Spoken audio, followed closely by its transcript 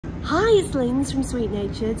Hi, it's Linzi from Sweet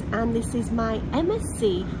Natured, and this is my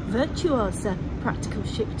MSC Virtuosa Practical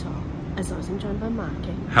Ship Tour, as always I'm joined by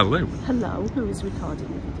Marky. Hello. Hello, who is recording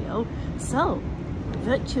the video. So,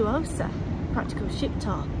 Virtuosa Practical Ship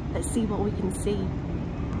Tour. Let's see what we can see.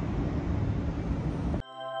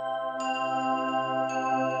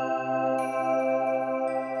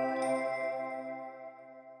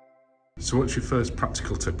 So what's your first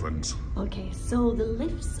practical tip, Linzi? Okay, so the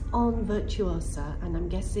lifts on Virtuosa, and I'm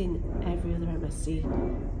guessing every other MSC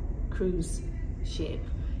cruise ship,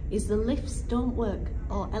 is the lifts don't work,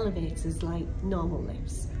 or elevators, like normal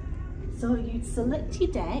lifts. So you'd select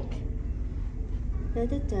your deck,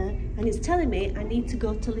 and it's telling me I need to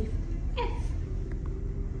go to lift F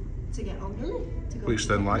to get on the lift. Which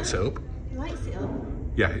then lights it up. It lights it up.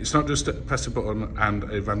 Yeah, it's not just press a button and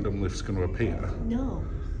a random lift's going to appear. No.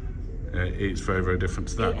 It's very, very different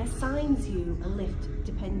to that. It assigns you a lift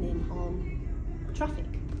depending on traffic.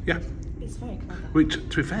 Yeah. It's very clever. Which,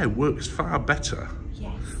 to be fair, works far better.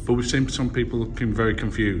 Yes. But we've seen some people looking very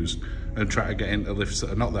confused and try to get into lifts that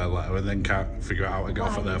are not their letter and then can't figure out how to get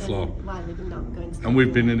off at their floor. Why they're not going to. And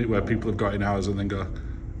we've been in it where people have got in ours and then go,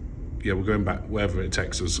 yeah, we're going back wherever it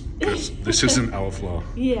takes us because this isn't our floor.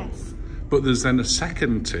 Yes. But there's then a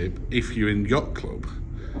second tip if you're in Yacht Club,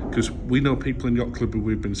 because we know people in Yacht Club who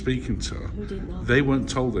we've been speaking to, who didn't know. They weren't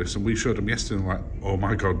told this, and we showed them yesterday and like, oh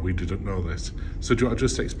my God, we didn't know this. So do you want to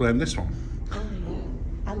just explain this one? Oh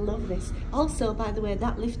yeah, I love this. Also, by the way,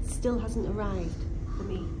 that lift still hasn't arrived for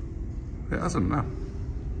me. It hasn't, no.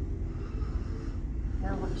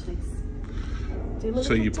 Now watch this. Do a little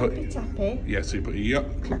So you put, tappy. yeah, so you put your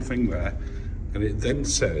Yacht Club thing there, and it then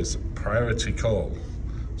says priority call.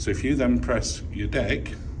 So if you then press your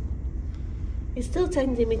deck, it's still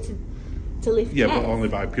telling me to lift. yeah, F. but only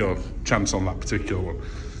by pure chance on that particular one.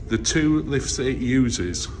 The two lifts that it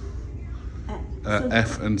uses, so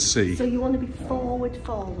F and C. So you want to be forward.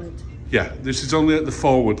 Yeah, this is only at the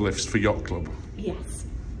forward lifts for Yacht Club. Yes.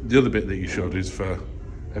 The other bit that you showed is for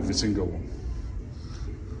every single one.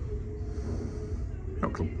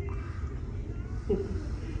 Yacht Club.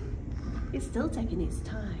 It's still taking its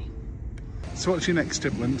time. So what's your next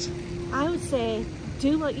tip, Linzi? I would say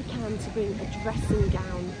do what you can to bring a dressing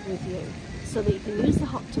gown with you so that you can use the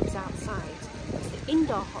hot tubs outside. Because the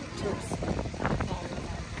indoor hot tubs are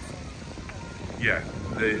very, Yeah,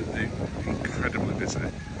 they're incredibly busy.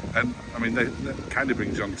 And I mean, that kind of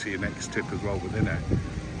brings you on to your next tip as well within it.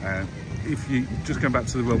 If you, just going back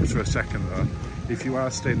to the ropes for a second though, if you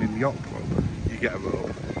are staying in Yacht Club, you get a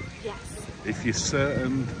rope. yes. If you're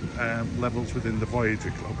certain levels within the Voyager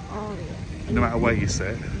Club, Oh yeah. no matter where you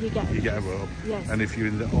sit, you get a rope. Yes. And if you're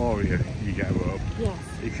in the Aria, you get a rope. Yes.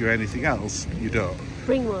 If you're anything else, you don't.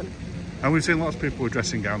 Bring one. And we've seen lots of people with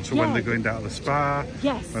dressing gowns, so when they're going down to the spa,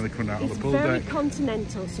 yes. when they're coming out of the pool deck. It's very deck.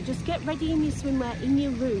 continental, so just get ready in your swimwear in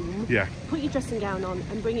your room, yeah. Put your dressing gown on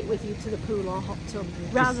and bring it with you to the pool or hot tub,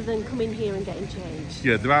 rather than come in here and getting changed.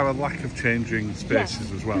 Yeah, there are a lack of changing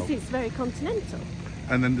spaces as well. Because it's very continental.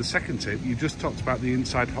 And then the second tip, you just talked about the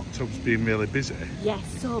inside hot tubs being really busy. Yes,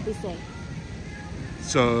 so busy.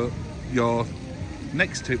 So your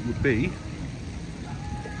next tip would be?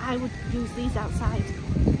 I would use these outside.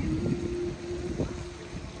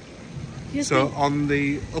 So on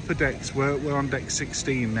the upper decks, we're on deck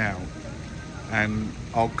 16 now, and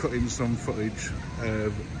I'll cut in some footage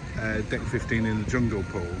of deck 15 in the jungle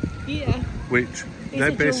pool. Yeah. Which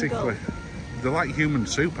they're basically, they're like human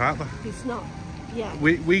soup, aren't they? It's not. Yeah.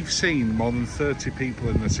 We've seen more than 30 people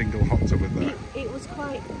in a single hot tub in there. It was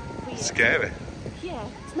quite weird. Scary. Yeah,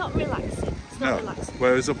 it's not relaxing. It's not relaxing.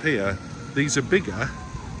 Whereas up here, these are bigger.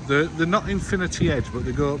 They're not infinity edge, but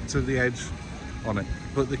they go up to the edge on it.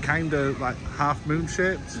 But they're kind of like half moon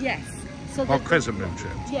shaped. Yes. So or crescent moon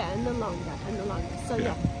shaped. Yeah, and the longer. So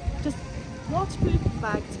yeah, just waterproof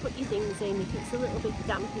bags, put your things in if it's a little bit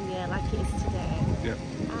damp in the air like it is today. Yeah.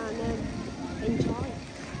 And enjoy.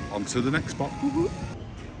 On to the next spot.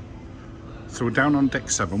 So we're down on deck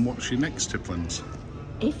 7. What's your next tip, Linzi?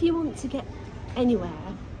 If you want to get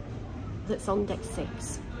anywhere that's on deck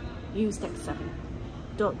 6, use deck 7.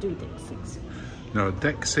 Don't do deck 6. No,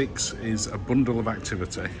 deck 6 is a bundle of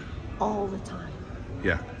activity. All the time.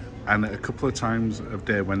 Yeah, and a couple of times of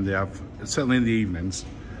day when they have, certainly in the evenings,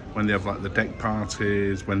 when they have like the deck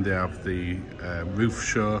parties, when they have the roof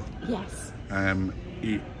show. Yes.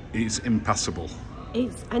 It's impassable.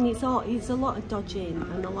 It's a lot of dodging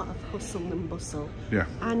and a lot of hustle and bustle. Yeah.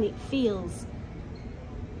 And it feels,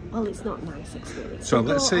 well, it's not a nice experience. So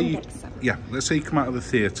let's say you come out of the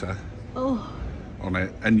theatre on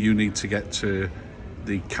it, and you need to get to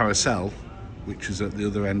the carousel, which is at the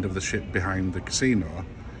other end of the ship behind the casino.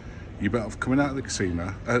 you're better off coming out of the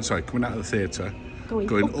casino, coming out of the theatre,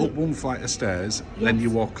 going up one flight of stairs, then you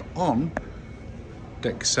walk on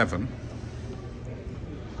deck 7,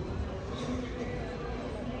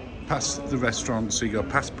 past the restaurant, so you go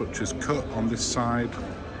past Butchers Cut on this side,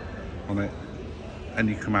 on it, and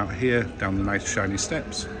you come out here, down the nice shiny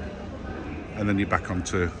steps, and then you're back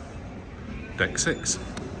onto deck 6.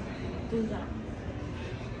 Do that.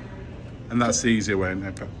 And that's the easier way, isn't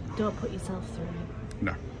it? Don't put yourself through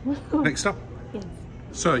it. No. Next up. Yes.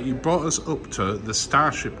 So you brought us up to the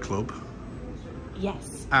Starship Club.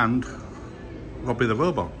 Yes. And Robbie the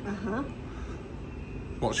Robot. Uh-huh.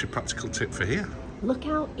 What's your practical tip for here? Look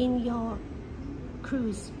out in your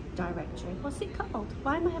cruise directory. What's it called?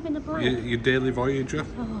 Why am I having a blank? Your Daily Voyager,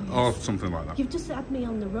 or something like that. You've just had me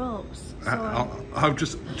on the ropes. So I'm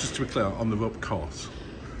just to be clear, on the rope course.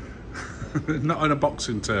 Not on a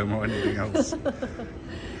boxing term or anything else.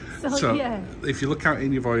 So yeah, if you look out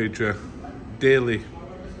in your Voyager daily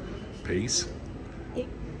piece,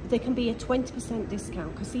 there can be a 20%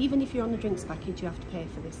 discount, because even if you're on the drinks package, you have to pay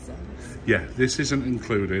for this service. Yeah, this isn't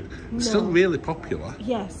included. No. It's still really popular.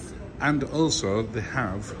 Yes. And also they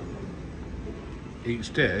have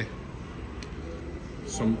each day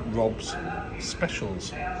some Rob's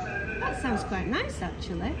specials. That sounds quite nice,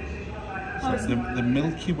 actually. So the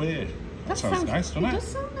Milky Way. That sounds nice, doesn't it? It does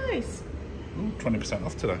sound nice. Ooh, 20%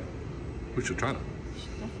 off today. We should try that. We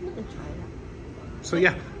should definitely try that. So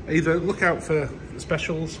yeah, either look out for the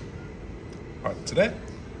specials like today,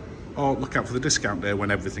 or look out for the discount day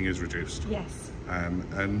when everything is reduced. Yes.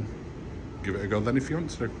 And give it a go then if you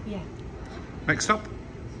want to. Yeah. Next up.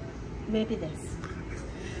 Maybe this.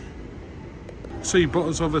 So you brought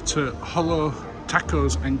us over to Hollow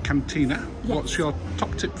Tacos and Cantina. Yes. What's your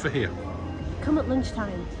top tip for here? Come at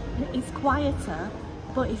lunchtime. It's quieter,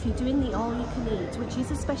 but if you're doing the all-you-can-eat, which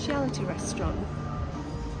is a specialty restaurant,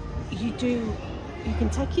 you can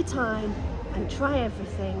take your time and try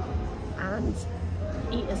everything and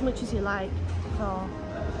eat as much as you like for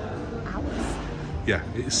hours. Yeah,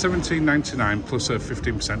 it's $17.99 plus a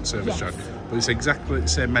 15% service charge, but it's exactly the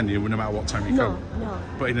same menu no matter what time you come. No.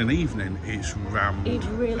 But in an evening, it's rammed. It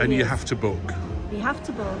really and is. you have to book. You have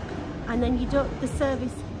to book, and then the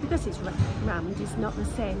service, because it's rammed, is not the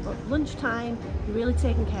same. But lunchtime, you're really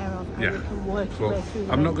taken care of, and you can work your way through.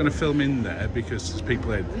 I'm not going to film in there because there's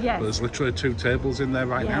people in. Yes. But there's literally 2 tables in there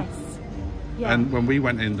right now. Yeah. And when we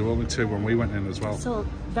went in, there were only 2 when we went in as well. So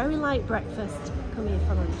very light breakfast. Come here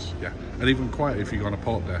for lunch. Yeah, and even quiet if you go on a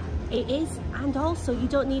port day. It is, and also you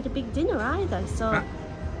don't need a big dinner either. So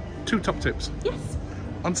 2 top tips. Yes.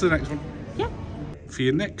 On to the next one. Yeah. For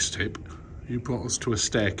your next tip, you brought us to a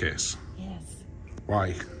staircase. Yes.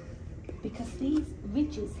 Why? Because these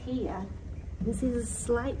ridges here, this is a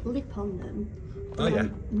slight lip on them. Oh yeah.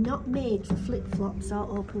 Not made for flip-flops or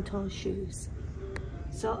open-toe shoes.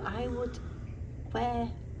 So I would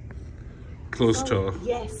wear closed toe.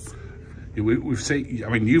 Yes. We've seen. I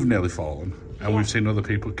mean, you've nearly fallen, and we've seen other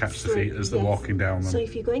people catch the feet as they're walking down them. So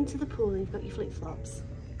if you go into the pool and you've got your flip-flops,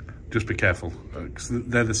 just be careful, because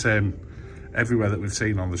they're the same everywhere that we've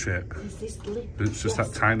seen on the ship. there's this lip. It's just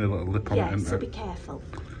that tiny little lip on it, isn't so it? be careful.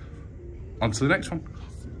 On to the next one.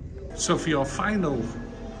 So for your final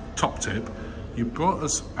top tip, you brought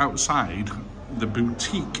us outside the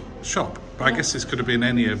boutique shop. But I guess this could have been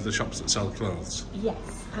any of the shops that sell clothes. Yes,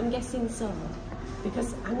 I'm guessing so.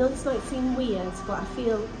 Because I know this might seem weird, but I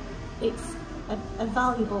feel it's a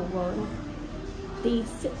valuable one.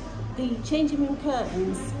 The changing room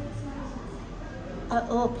curtains are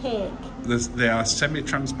opaque. They are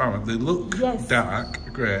semi-transparent. They look dark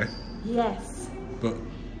grey. Yes. But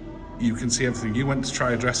you can see everything. You went to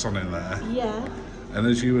try a dress on in there. Yeah. And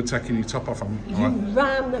as you were taking your top off, you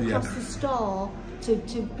ran across the store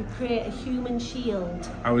to create a human shield.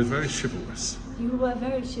 I was very chivalrous. You were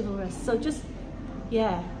very chivalrous. So just,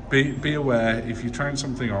 yeah. Be aware, if you're trying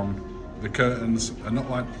something on, the curtains are not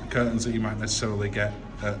like the curtains that you might necessarily get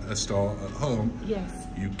at a store at home. Yes.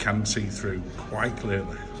 You can see through quite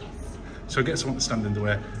clearly. Yes. So get someone to stand in the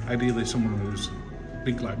way. Ideally someone who's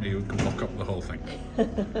big like me who can lock up the whole thing.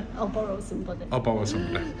 I'll borrow somebody. I'll borrow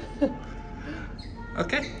somebody.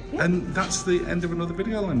 Okay, and that's the end of another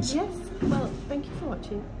video, Linz. Yes, well, thank you for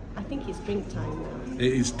watching. I think it's drink time now.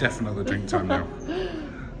 It is definitely drink time now.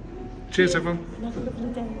 Cheers, everyone. Have a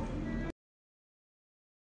lovely day.